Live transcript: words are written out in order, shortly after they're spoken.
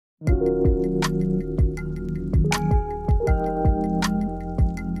Can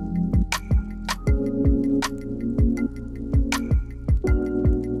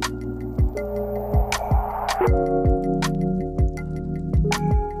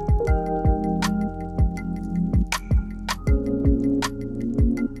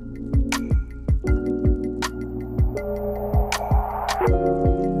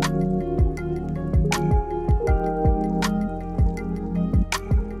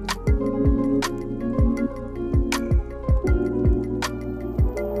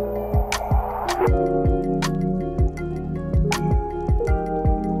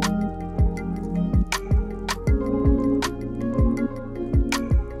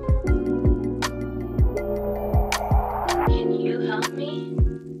you help me?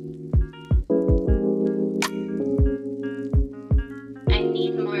 I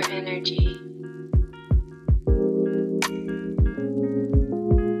need more energy.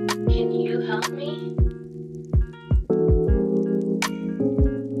 Can you help me?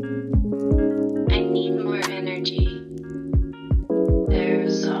 I need more energy.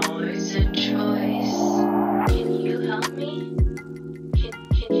 There's always a choice. Can you help me?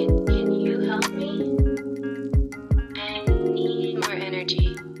 Can you help me? I need more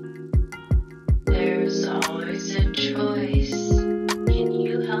energy. There's always a choice. Can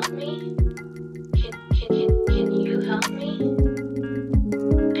you help me? Can you help me?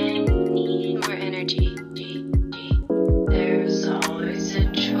 I need more energy. There's always a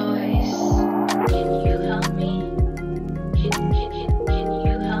choice. Can you help me? Can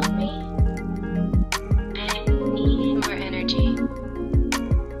you help me? I need more energy.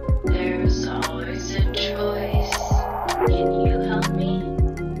 There's always a choice. Can you help me?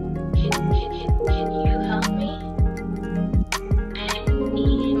 Can you help me? I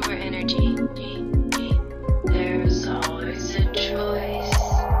need more energy. There's always a choice.